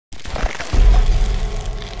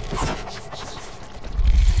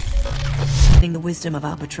questioning the wisdom of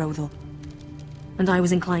our betrothal. And I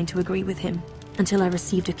was inclined to agree with him, until I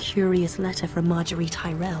received a curious letter from Marjorie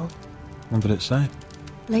Tyrell. What did it say?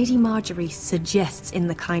 Lady Marjorie suggests in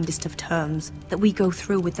the kindest of terms that we go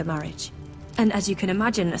through with the marriage. And as you can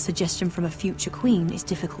imagine, a suggestion from a future queen is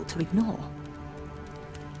difficult to ignore.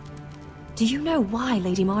 Do you know why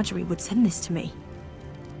Lady Marjorie would send this to me?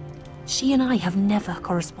 She and I have never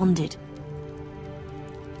corresponded.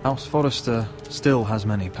 House Forrester still has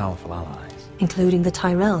many powerful allies. Including the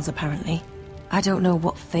Tyrells, apparently. I don't know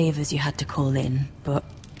what favors you had to call in, but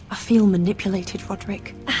I feel manipulated,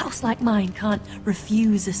 Roderick. A house like mine can't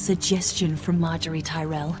refuse a suggestion from Marjorie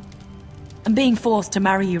Tyrell. I'm being forced to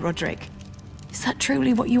marry you, Roderick. Is that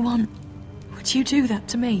truly what you want? Would you do that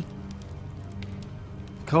to me?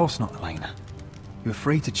 Of course not, Elena. You're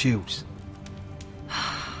free to choose.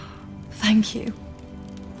 Thank you.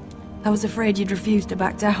 I was afraid you'd refuse to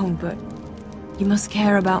back down, but you must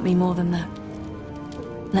care about me more than that.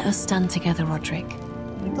 Let us stand together, Roderick.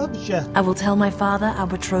 I will tell my father our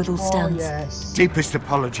betrothal stands. Yes. Deepest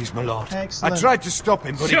apologies, my lord. Excellent. I tried to stop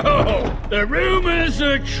him, but So, the rumors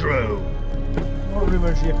are true. What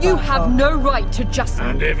rumours You have no right to just...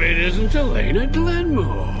 And if it isn't Elena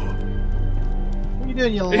Glenmore? What are you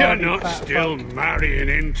doing, you You're lovely not fat still fuck? marrying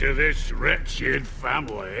into this wretched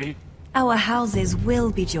family? Our houses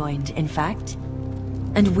will be joined, in fact.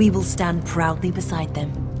 And we will stand proudly beside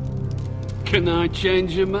them. Can I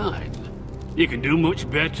change your mind? You can do much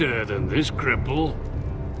better than this cripple.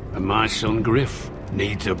 And my son Griff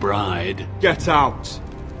needs a bride. get out.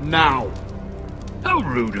 Now. How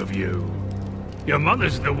rude of you. Your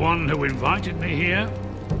mother's the one who invited me here?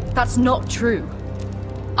 That's not true.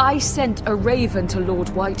 I sent a raven to Lord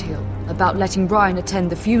Whitehill about letting Brian attend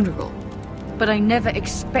the funeral. But I never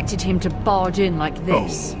expected him to barge in like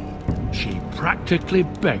this. Oh, she practically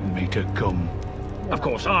begged me to come. Of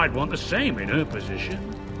course, I'd want the same in her position.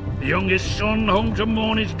 The youngest son home to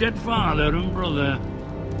mourn his dead father and brother.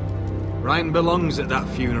 Ryan belongs at that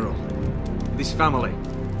funeral. With his family.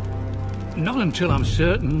 Not until I'm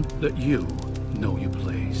certain that you know your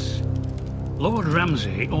place. Lord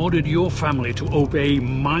Ramsay ordered your family to obey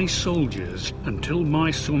my soldiers until my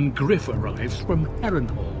son Griff arrives from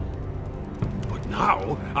Harrenhal. But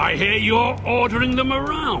now, I hear you're ordering them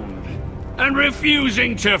around, and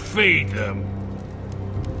refusing to feed them.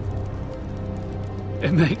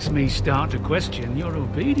 It makes me start to question your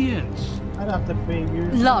obedience. I'd have to pay you.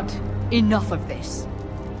 Blood, enough of this.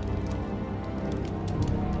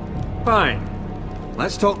 Fine.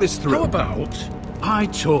 Let's talk this through. How about I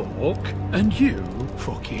talk and you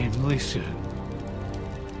fucking listen?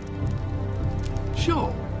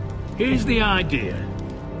 So, here's the idea.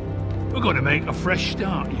 We're going to make a fresh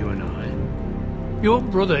start, you and I. Your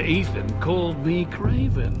brother Ethan called me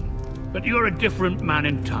Craven, but you're a different man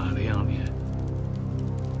entirely, aren't you?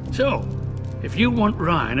 So, if you want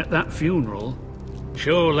Ryan at that funeral,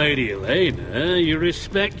 show Lady Elena you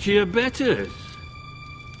respect your betters.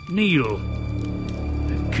 Kneel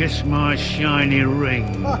and kiss my shiny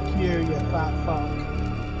ring. Fuck you fat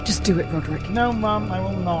fuck. Just do it, Roderick. No, Mum, I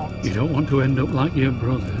will not. You don't want to end up like your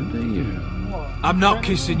brother, do you? What? I'm not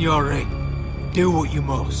kissing your ring. Do what you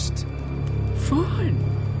must.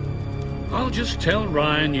 Fine. I'll just tell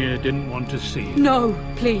Ryan you didn't want to see him. No,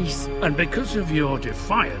 please. And because of your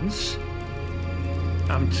defiance,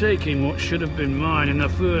 I'm taking what should have been mine in the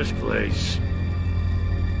first place.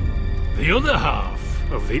 The other half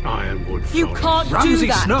of the Ironwood Forest. You can't do Ramsay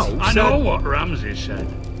that. Snow I said- know what Ramsay said.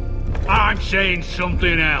 I'm saying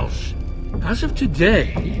something else. As of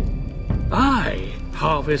today, I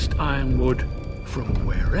harvest Ironwood from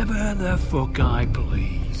wherever the fuck I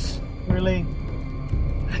please. Really?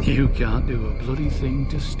 And you can't do a bloody thing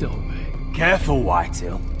to stop me. Careful,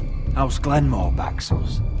 Whitehill. House Glenmore backs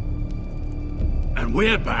us. And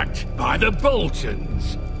we're backed by the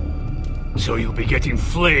Boltons. So you'll be getting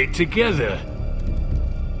flayed together.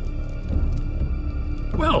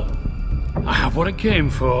 Well, I have what I came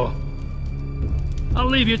for. I'll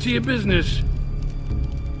leave you to your business.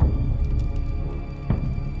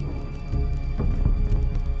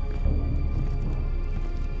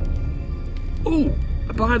 Oh,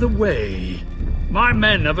 by the way, my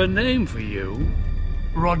men have a name for you.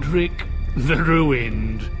 Roderick the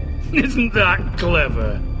Ruined. Isn't that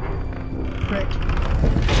clever? Prick.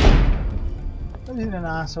 He was an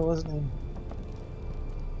asshole, wasn't he?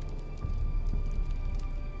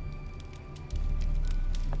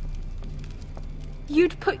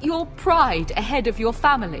 You'd put your pride ahead of your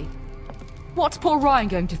family. What's poor Ryan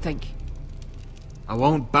going to think? I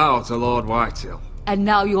won't bow to Lord Whitehill. And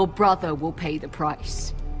now your brother will pay the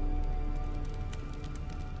price.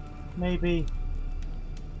 Maybe.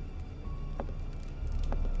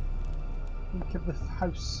 Think of the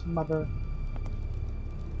house, mother.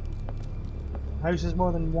 House is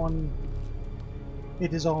more than one.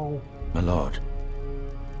 It is all. My lord,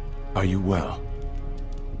 are you well?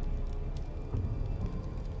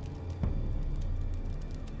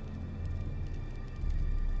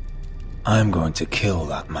 I'm going to kill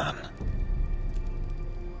that man.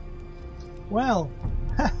 Well,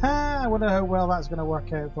 I wonder how well that's going to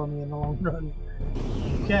work out for me in the long run.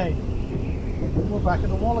 Okay, we're back at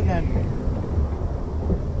the wall again.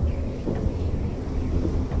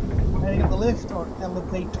 Heading up the lift or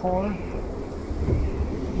elevator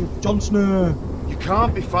with Jon Snow. You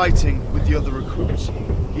can't be fighting with the other recruits.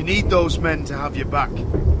 You need those men to have your back.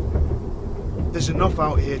 There's enough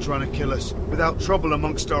out here trying to kill us without trouble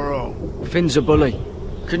amongst our own. Finn's a bully.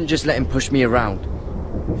 Couldn't just let him push me around.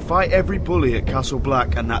 Fight every bully at Castle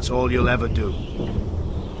Black and that's all you'll ever do.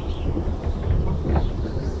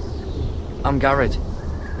 I'm Garrett.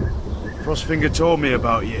 Frostfinger told me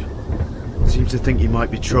about you. Seems to think you might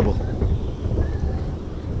be trouble.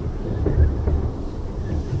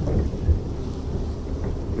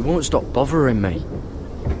 He won't stop bothering me.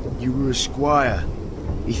 You were a squire.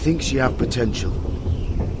 He thinks you have potential.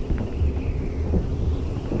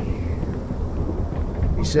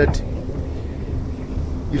 He said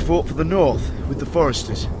you fought for the North with the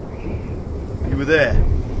Foresters. You were there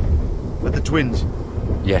with the twins.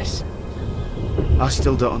 Yes. I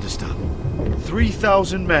still don't understand.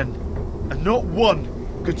 3,000 men, and not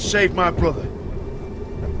one could save my brother.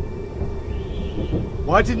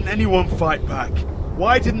 Why didn't anyone fight back?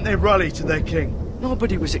 Why didn't they rally to their king?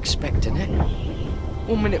 Nobody was expecting it.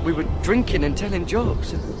 One minute we were drinking and telling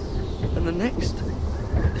jokes, and the next,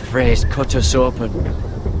 the phrase cut us open.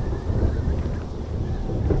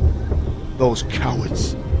 Those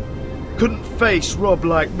cowards. Couldn't face Rob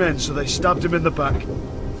like men, so they stabbed him in the back.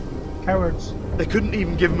 Cowards. They couldn't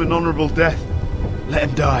even give him an honourable death. Let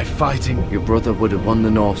him die fighting. Your brother would have won the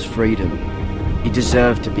North's freedom. He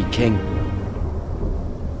deserved to be king.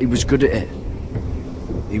 He was good at it.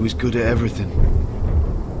 He was good at everything.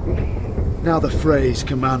 Now the Freys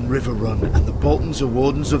command Riverrun, and the Boltons are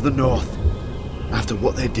Wardens of the North. After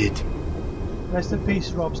what they did. Rest in peace,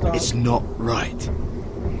 Rob Stark. It's not right.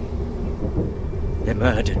 They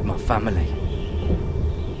murdered my family.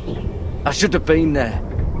 I should have been there.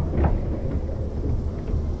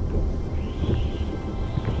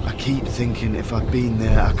 I keep thinking if I'd been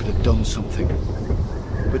there I could have done something.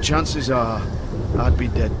 But chances are, I'd be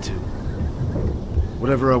dead too.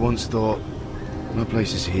 Whatever I once thought, my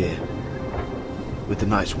place is here. With the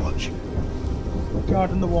Night's Watch.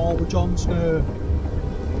 Guarding the wall with Jon Snow.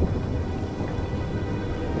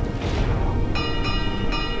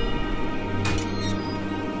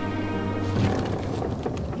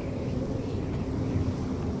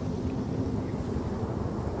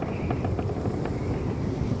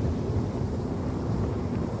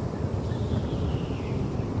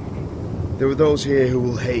 There are those here who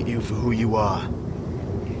will hate you for who you are.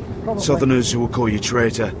 Probably. Southerners who will call you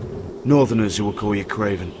traitor. Northerners who will call you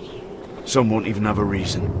craven. Some won't even have a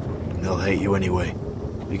reason. And they'll hate you anyway.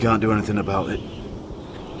 You can't do anything about it.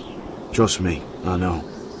 Trust me, I know.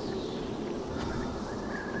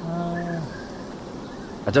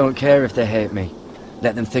 I don't care if they hate me.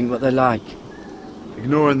 Let them think what they like.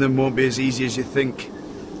 Ignoring them won't be as easy as you think.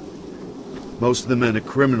 Most of the men are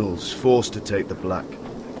criminals, forced to take the black.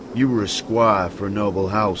 You were a squire for a noble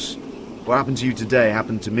house. What happened to you today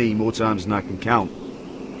happened to me more times than I can count.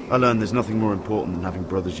 I learned there's nothing more important than having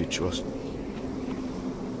brothers you trust.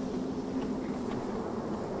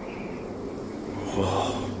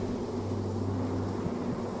 Whoa.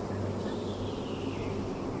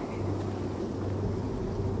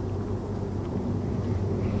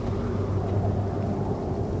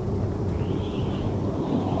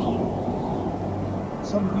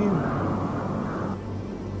 Some view.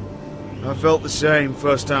 I felt the same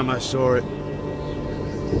first time I saw it.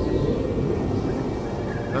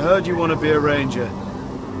 I heard you want to be a ranger.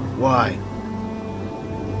 Why?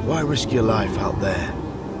 Why risk your life out there?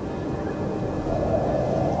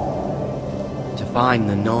 To find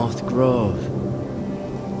the North Grove.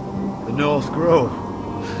 The North Grove?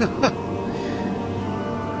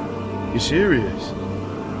 You serious?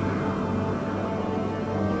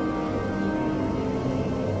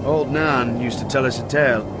 Old Nan used to tell us a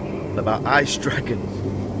tale about ice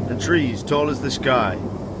dragons and trees tall as the sky.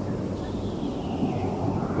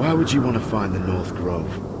 Why would you want to find the North Grove?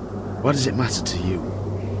 Why does it matter to you?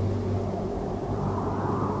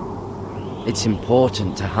 It's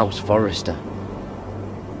important to House Forrester.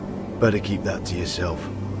 Better keep that to yourself.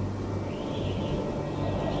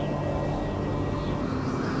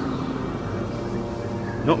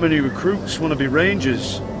 Not many recruits want to be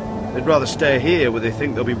rangers. They'd rather stay here where they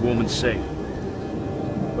think they'll be warm and safe.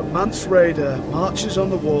 But Mance Raider marches on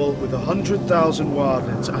the wall with 100,000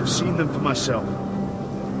 wildlings. I've seen them for myself.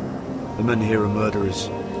 The men here are murderers,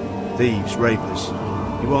 thieves, rapers.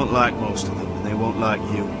 You won't like most of them, and they won't like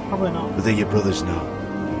you. Probably not. But they're your brothers now.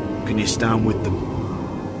 Can you stand with them?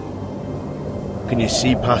 Can you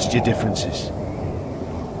see past your differences?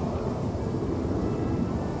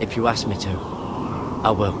 If you ask me to,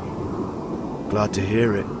 I will. Glad to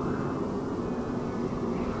hear it.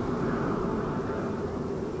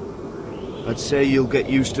 I'd say you'll get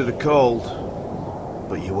used to the cold,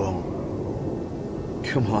 but you won't.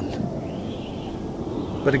 Come on.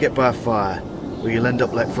 Better get by a fire, or you'll end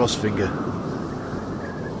up like Frostfinger.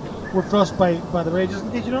 We're Frostbite, by the way, just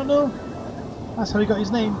in case you don't know. That's how he got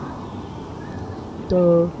his name.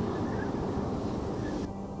 Duh.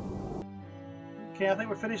 Okay, I think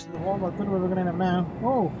we're finished with the warm up. I don't know where we're going to end up now.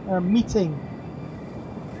 Oh, our meeting.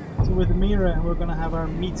 So with Mira, we're going to have our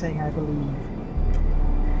meeting, I believe.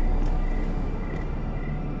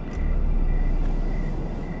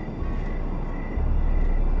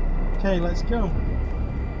 Okay, let's go.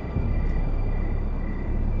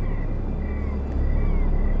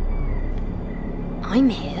 I'm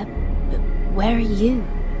here, but where are you?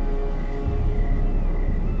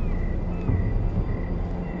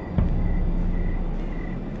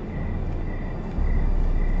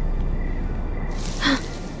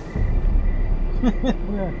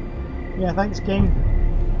 Yeah, thanks, King.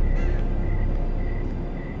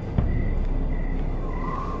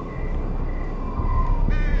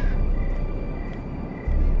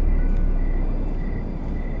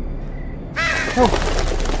 Oh!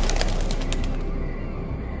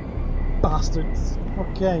 Bastards.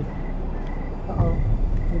 Okay. Uh-oh.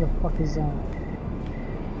 Who the fuck is that?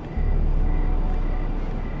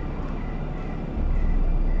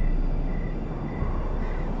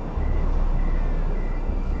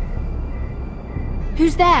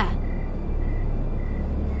 Who's there?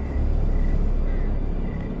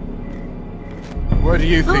 Where do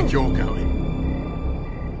you think you're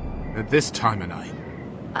going? At this time of night?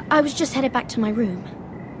 I was just headed back to my room.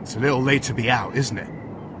 It's a little late to be out, isn't it?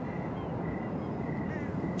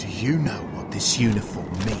 Do you know what this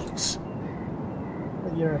uniform means?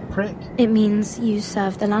 That you're a prick. It means you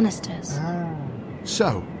serve the Lannisters. Ah.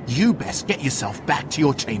 So, you best get yourself back to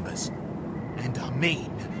your chambers. And I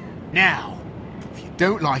mean, now. If you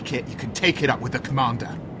don't like it, you can take it up with the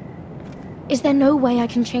commander. Is there no way I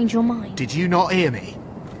can change your mind? Did you not hear me?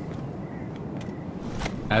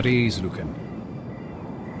 At ease, Lucan.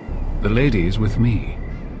 The lady's with me.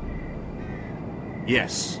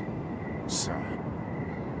 Yes, sir.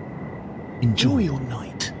 Enjoy your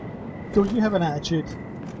night. Don't you have an attitude?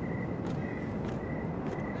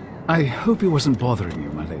 I hope he wasn't bothering you,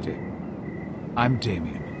 my lady. I'm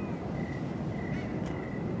Damien.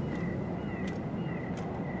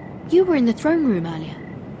 You were in the throne room earlier.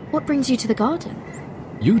 What brings you to the garden?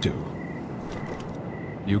 You do.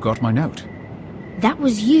 You got my note. That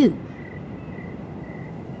was you.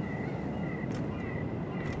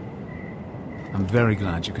 I'm very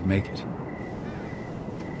glad you could make it.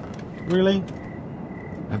 Really?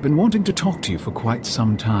 I've been wanting to talk to you for quite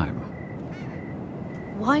some time.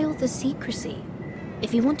 Why all the secrecy?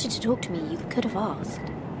 If you wanted to talk to me, you could have asked.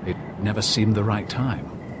 It never seemed the right time.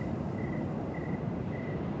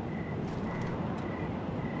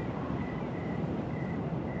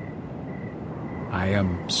 I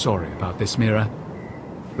am sorry about this, Mira,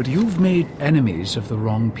 but you've made enemies of the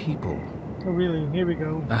wrong people. Oh really? Here we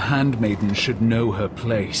go. A handmaiden should know her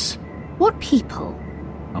place. What people?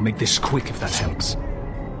 I'll make this quick if that helps.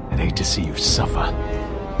 I'd hate to see you suffer.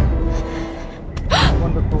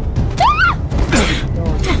 Wonderful. Go,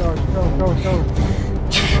 go, go, go, go. Go,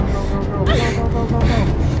 go, go, go, go, go, go, go.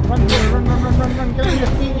 Run, run, run, run, run, run. Get on your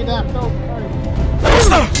feet, you damn dog.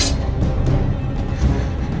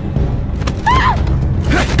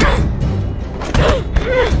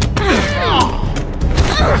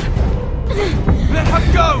 Let her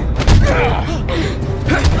go!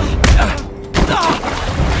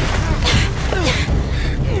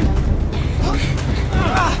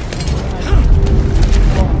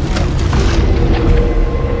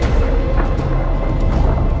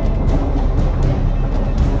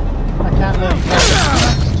 I can't let him go.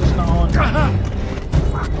 It's just not on.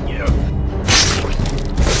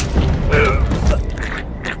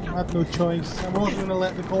 I had no choice. I wasn't going to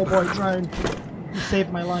let the call boy drown. He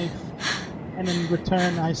saved my life. And in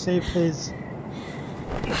return, I saved his.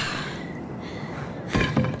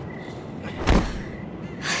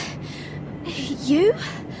 You?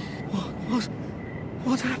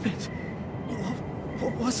 What happened?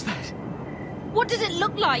 What was that? What did it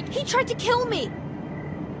look like? He tried to kill me!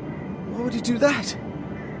 Why would he do that?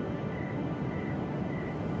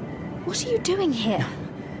 What are you doing here?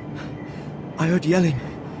 I heard yelling.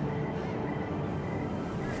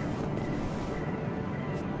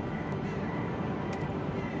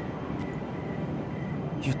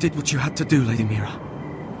 You did what you had to do, Lady Mira.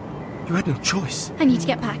 You had no choice. I need to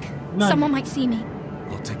get back. No. Someone might see me.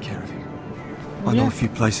 I'll take care of him. Oh, I know yeah? a few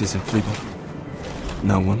places in Fleabag.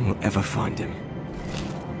 No one will ever find him.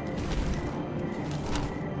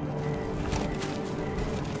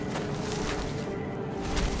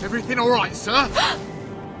 Everything all right, sir?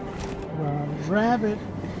 Rabbit.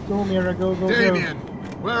 Go, Mira, go, go, Damien,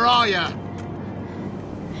 where are you?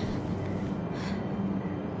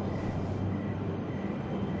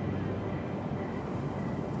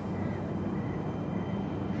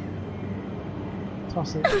 go.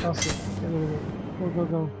 Toss it, toss it. Get rid of it. Go, go,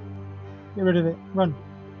 go. Get rid of it. Run.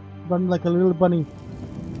 Run like a little bunny.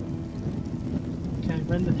 Okay,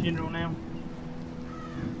 we're in the funeral now.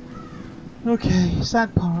 Okay,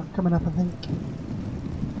 sad part coming up, I think.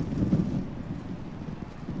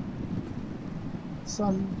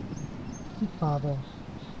 Son and father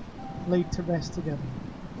laid to rest together.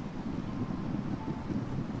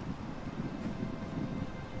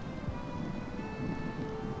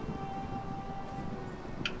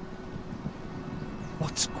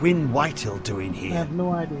 What's Gwyn Whitehill doing I here? have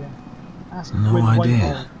no idea. Ask No Gwyn idea.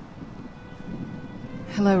 Whitehill.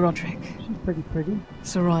 Hello, Roderick. She's pretty pretty.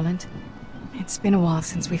 Sir Roland. It's been a while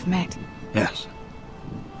since we've met. Yes.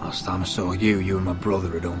 Last time I saw you, you and my brother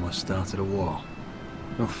had almost started a war.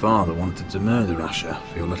 Your father wanted to murder Asher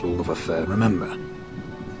for your little love affair, remember?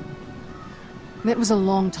 That was a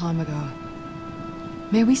long time ago.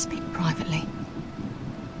 May we speak privately?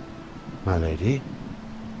 My lady?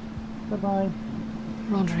 Bye-bye.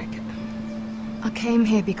 Roderick, I came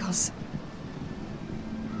here because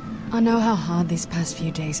I know how hard these past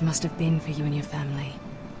few days must have been for you and your family.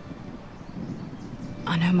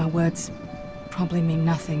 I know my words probably mean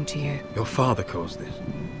nothing to you. Your father caused this.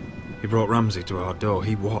 He brought Ramsay to our door.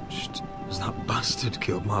 He watched as that bastard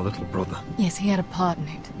killed my little brother. Yes, he had a part in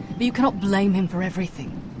it, but you cannot blame him for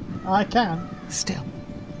everything. I can. Still,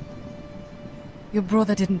 your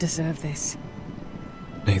brother didn't deserve this.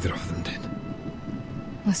 Neither of them did.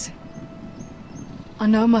 Listen, I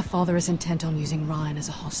know my father is intent on using Ryan as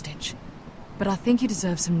a hostage, but I think you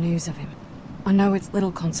deserve some news of him. I know it's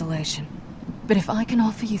little consolation, but if I can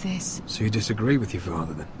offer you this... So you disagree with your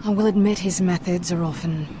father, then? I will admit his methods are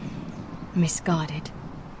often misguided,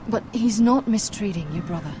 but he's not mistreating your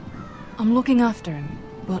brother. I'm looking after him,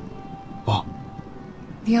 but... What?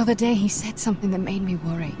 The other day he said something that made me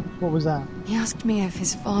worry. What was that? He asked me if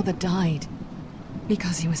his father died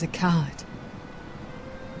because he was a coward.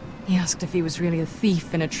 He asked if he was really a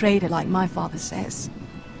thief and a traitor like my father says.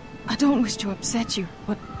 I don't wish to upset you,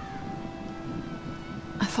 but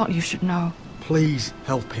I thought you should know. Please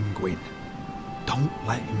help him, Gwyn. Don't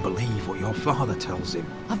let him believe what your father tells him.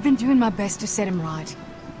 I've been doing my best to set him right,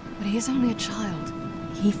 but he is only a child.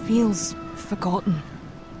 He feels forgotten,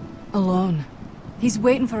 alone. He's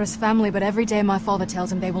waiting for his family, but every day my father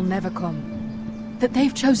tells him they will never come. That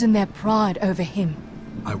they've chosen their pride over him.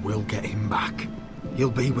 I will get him back. He'll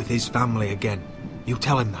be with his family again. You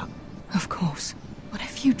tell him that. Of course. But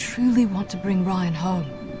if you truly want to bring Ryan home,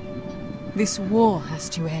 this war has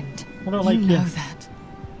to end. I don't like you know you. that.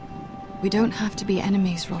 We don't have to be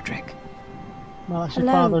enemies, Roderick. Well, that's your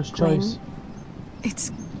father's choice.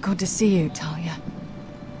 It's good to see you, Talia.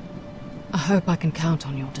 I hope I can count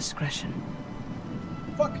on your discretion.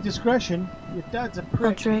 Fuck discretion. Your dad's a prick.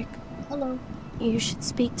 Roderick. Hello. You should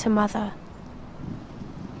speak to Mother.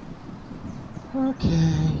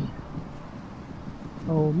 Okay.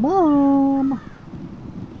 Oh, Mom!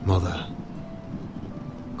 Mother,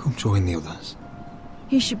 come join the others.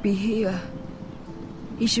 He should be here.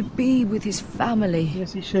 He should be with his family.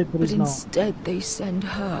 Yes, he should, but But he's not. instead they send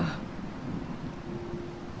her.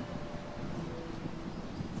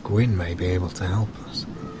 Gwyn may be able to help us.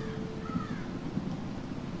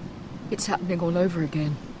 It's happening all over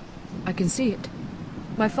again. I can see it.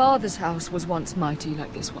 My father's house was once mighty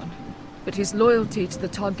like this one, but his loyalty to the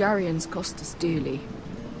Targaryens cost us dearly.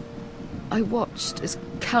 I watched as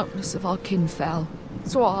countless of our kin fell,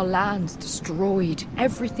 saw our lands destroyed,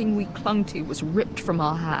 everything we clung to was ripped from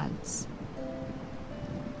our hands.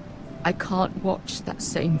 I can't watch that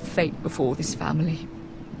same fate before this family.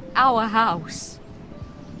 Our house.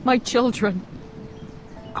 My children.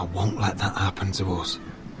 I won't let that happen to us.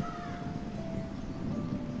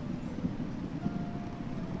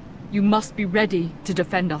 You must be ready to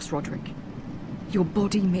defend us, Roderick. Your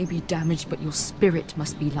body may be damaged, but your spirit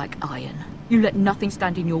must be like iron. You let nothing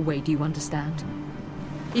stand in your way, do you understand?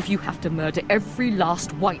 If you have to murder every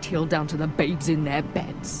last Whitehill down to the babes in their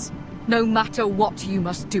beds, no matter what, you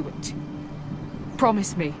must do it.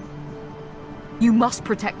 Promise me. You must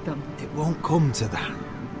protect them. It won't come to that.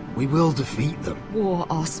 We will defeat them. War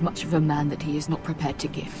asks much of a man that he is not prepared to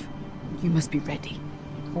give. You must be ready.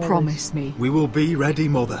 Promise me. We will be ready,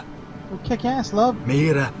 Mother. We'll kick ass, love.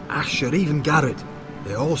 Mira, Asher, even Garrett.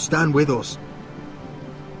 They all stand with us.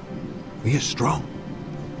 We are strong.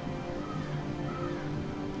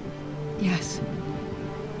 Yes.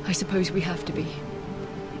 I suppose we have to be.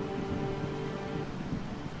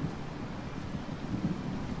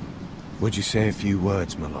 Would you say a few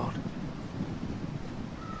words, my lord?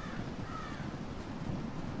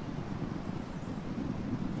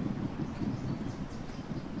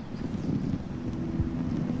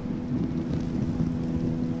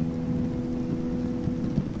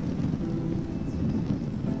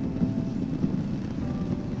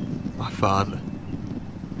 My father.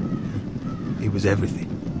 He was everything.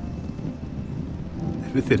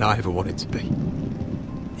 Everything I ever wanted to be.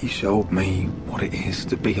 He showed me what it is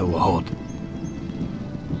to be a lord.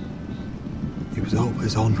 He was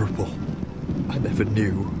always honourable. I never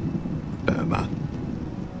knew a better man.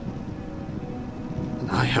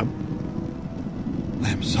 And I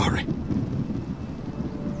am sorry.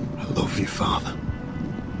 I love you, Father.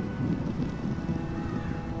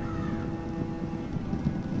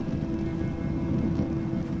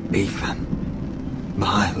 Ethan,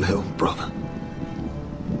 my little brother.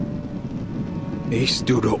 He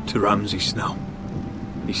stood up to Ramsay Snow.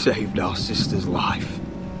 He saved our sister's life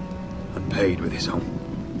and paid with his own.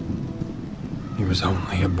 He was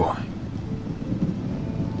only a boy.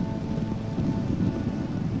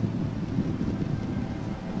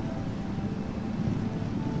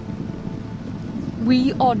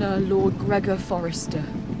 We honor Lord Gregor Forrester,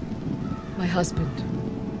 my husband,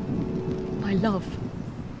 my love,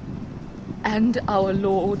 and our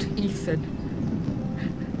Lord Ethan,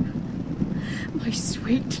 my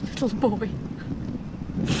sweet little boy.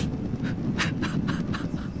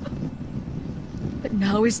 But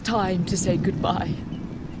now is time to say goodbye.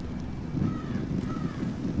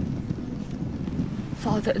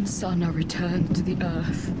 Father and son are returned to the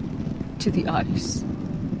earth, to the ice.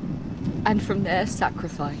 And from their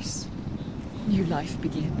sacrifice, new life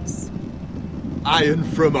begins. Iron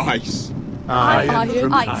from ice. Iron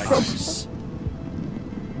from ice.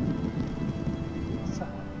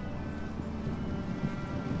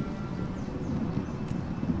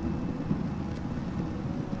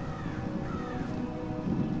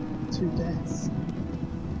 Two deaths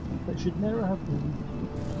that should never have been.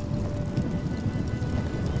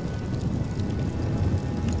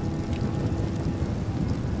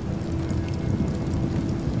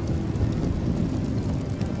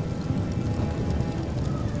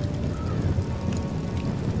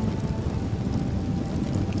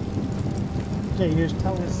 Okay, here's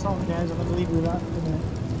Telltale's song, guys. I'm gonna leave you with that for a minute.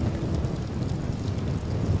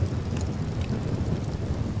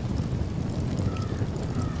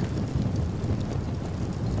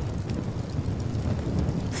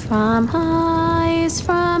 From ice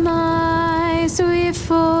we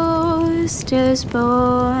foresters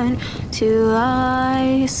born, to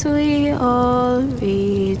ice we all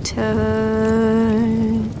return.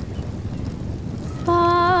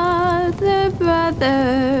 Father,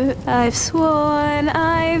 brother, I've sworn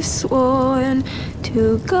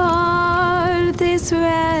to guard this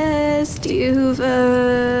rest you've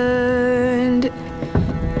earned.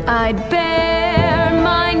 I'd bare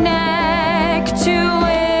my neck to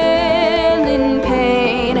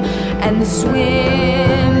and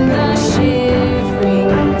swim the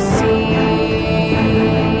shivering sea.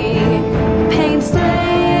 Paint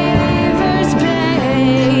slavers'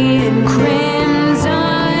 bay in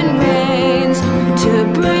crimson rains to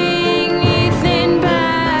bring Ethan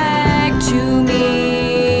back to me.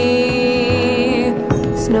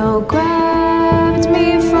 Snow grabbed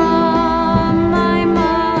me from my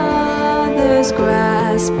mother's grave.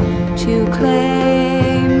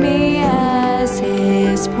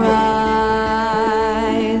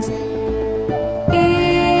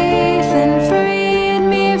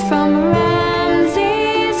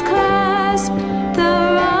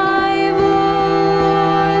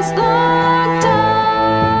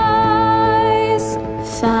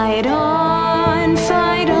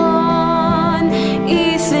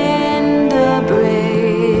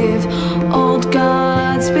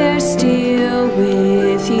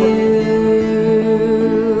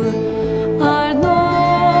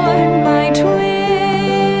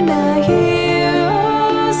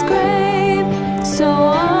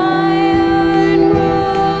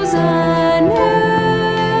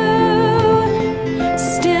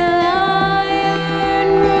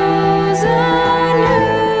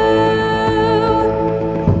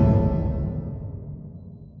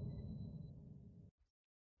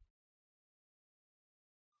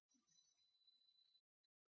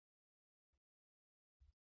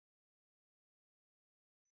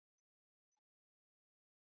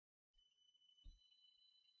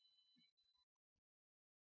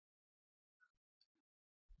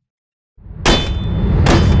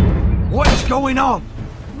 going on?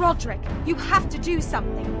 Roderick, you have to do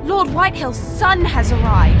something. Lord Whitehill's son has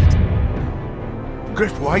arrived.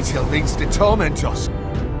 Griff Whitehill means to torment us.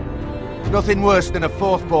 Nothing worse than a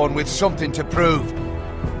fourthborn with something to prove.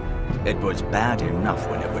 It was bad enough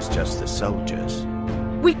when it was just the soldiers.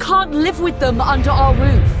 We can't live with them under our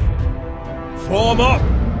roof. Form up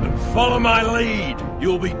and follow my lead.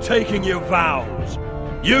 You'll be taking your vows.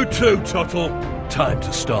 You too, Tuttle. Time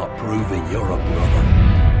to start proving you're a brother.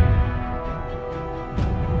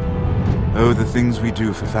 Oh, the things we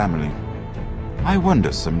do for family. I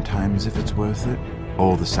wonder sometimes if it's worth it.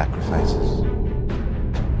 All the sacrifices.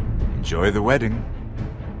 Enjoy the wedding.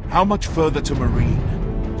 How much further to Marine?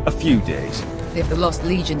 A few days. If the Lost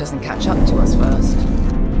Legion doesn't catch up to us first.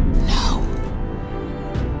 No.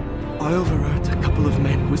 I overheard a couple of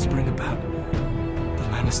men whispering about the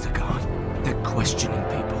Lannister Guard. They're questioning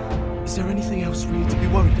people. Is there anything else we need to be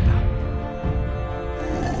worried about?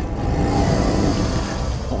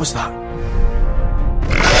 What was that?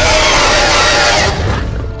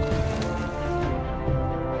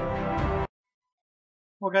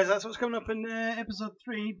 Well, guys, that's what's coming up in episode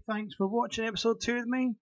 3. Thanks for watching episode 2 with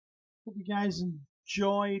me. Hope you guys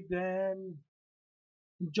enjoyed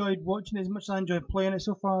watching it as much as I enjoyed playing it.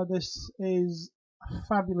 So far, this is a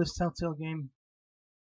fabulous Telltale game.